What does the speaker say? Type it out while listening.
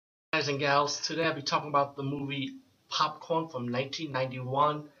guys and gals. Today I'll be talking about the movie Popcorn from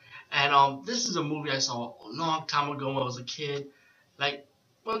 1991. And this is a movie I saw a long time ago when I was a kid. Like,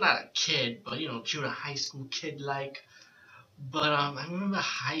 well, not a kid, but junior high school kid like. But I remember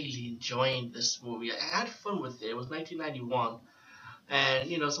highly enjoying this movie. I had fun with it. It was 1991.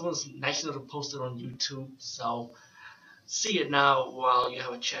 And, someone's nice enough to post it on YouTube. So see it now while you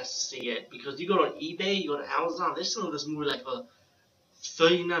have a chance to see it. Because you go to eBay, you go to Amazon, they sell this movie like for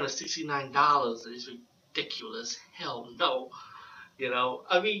 $39 or $69. It's ridiculous. Hell no.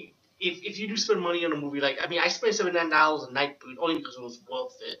 I mean, if you do spend money on a movie, I spent $79 a night only because it was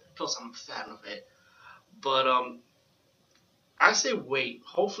worth it. Plus, I'm a fan of it. But I say wait.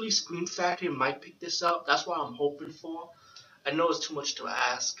 Hopefully, Screen Factory might pick this up. That's what I'm hoping for. I know it's too much to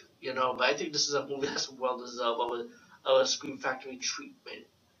ask, but I think this is a movie that's well deserved of a Screen Factory treatment.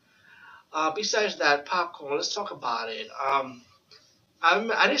 Besides that, Popcorn. Let's talk about it.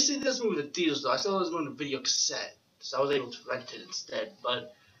 I didn't see this movie in the theaters though. I saw this movie in the video cassette, so I was able to rent it instead.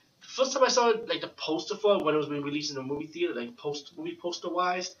 But the first time I saw it, like the poster for it when it was being released in the movie theater, like movie poster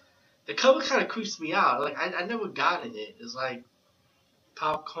wise, the cover kind of creeps me out. Like I never got in it. It's like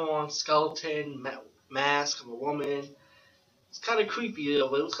popcorn, skeleton, mask of a woman. It's kind of creepy,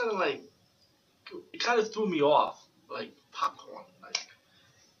 but it was kind of like it kind of threw me off. Like popcorn, like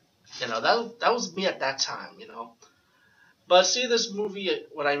that was me at that time. But seeing this movie,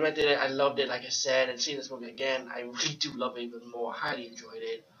 when I rented it, I loved it, like I said, and seeing this movie again, I really do love it even more. Highly enjoyed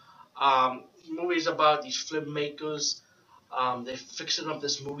it. The movie is about these filmmakers. They're fixing up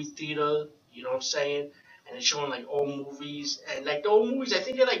this movie theater, you know what I'm saying? And they're showing like old movies. And like the old movies, I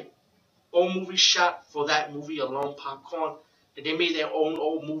think they're like old movies shot for that movie alone, Popcorn. And they made their own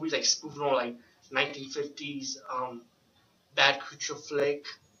old movies, like spoofing on like 1950s bad creature flick,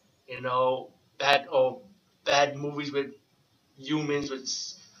 bad movies with humans with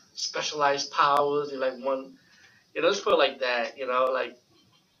specialized powers and like one, let's put it like that, like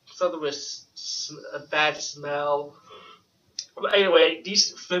something with a bad smell. But anyway,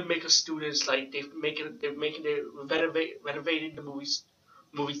 these filmmaker students like they're renovating the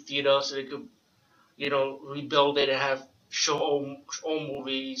movie theater so they could rebuild it and have show old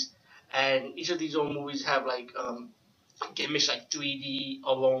movies, and each of these old movies have like gimmicks like 3D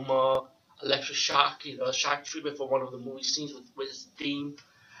aroma, electric shock, shock treatment for one of the movie scenes with his theme.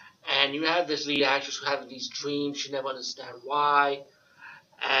 And you have this lead actress who having these dreams, she never understand why.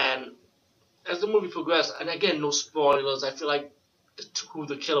 And as the movie progressed, and again, no spoilers, I feel like who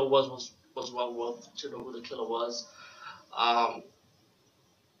the killer was well worth to know who the killer was. Um,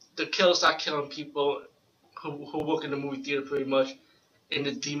 the killer started killing people who work in the movie theater pretty much in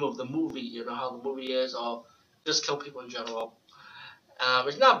the theme of the movie, how the movie is, or just kill people in general.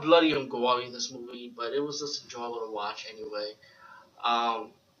 It's not bloody and gory in this movie, but it was just enjoyable to watch anyway. Um,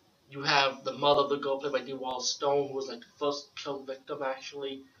 you have the mother of the girl played by Dee Wallace Stone, who was like the first killed victim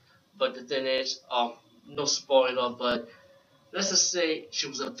actually. But the thing is, no spoiler, but let's just say she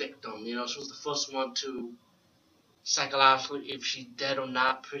was a victim. She was the first one to psychologically if she's dead or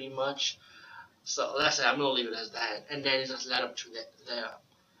not, pretty much. So that's it. I'm gonna leave it as that, and then it just led up to that there.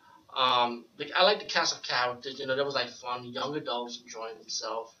 I like the cast of characters. That was like fun. Young adults enjoying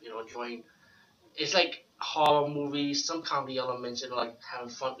themselves. Enjoying. It's like horror movies, some comedy elements. Like having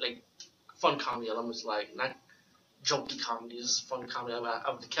fun, like fun comedy elements, like not jokey comedies, fun comedy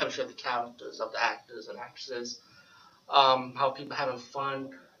of the chemistry of the characters, of the actors and actresses. How people having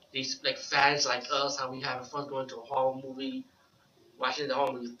fun. These like fans like us, how we having fun going to a horror movie, watching the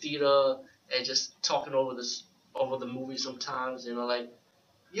horror movie theater, and just talking over the movie sometimes. Like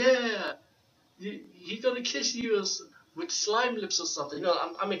yeah, he's gonna kiss you with slime lips or something.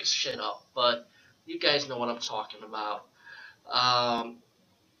 I'm making shit up, but you guys know what I'm talking about. Um,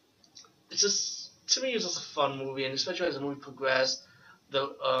 it's just to me, it's just a fun movie, and especially as the movie progressed,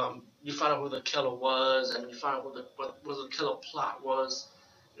 you find out who the killer was, and you find out what the killer plot was.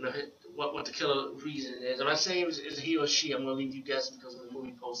 What the killer reason is. I'm not saying it's he or she. I'm gonna leave you guessing because of the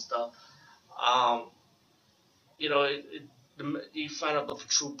movie poster. Um, you find out the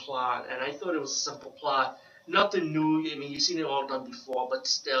true plot, and I thought it was a simple plot, nothing new. I mean, you've seen it all done before, but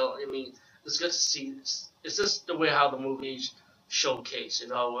still, I mean, it's good to see. It's just the way how the movies showcase.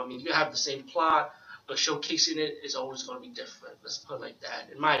 I mean, you have the same plot, but showcasing it is always going to be different. Let's put it like that,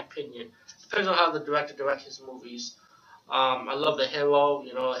 in my opinion. Depends on how the director directs his movies. I love the hero.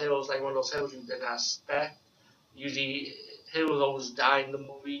 Hero's like one of those heroes you did not expect. Usually, heroes always die in the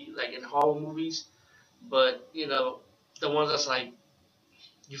movie, like in horror movies. But the ones that's like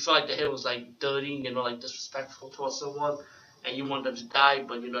you feel like the hero's like dirty, like disrespectful towards someone, and you want them to die,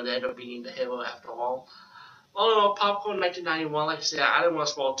 but they end up being the hero after all. All in all, Popcorn 1991. Like I said, I didn't want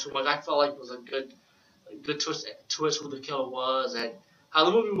to spoil too much. I felt like it was a good twist who the killer was and how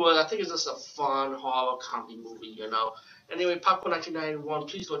the movie was. I think it's just a fun horror comedy movie, you know. Anyway, Popcorn 1991.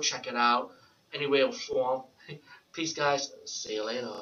 Please go check it out. Any way or form. Peace, guys. See you later.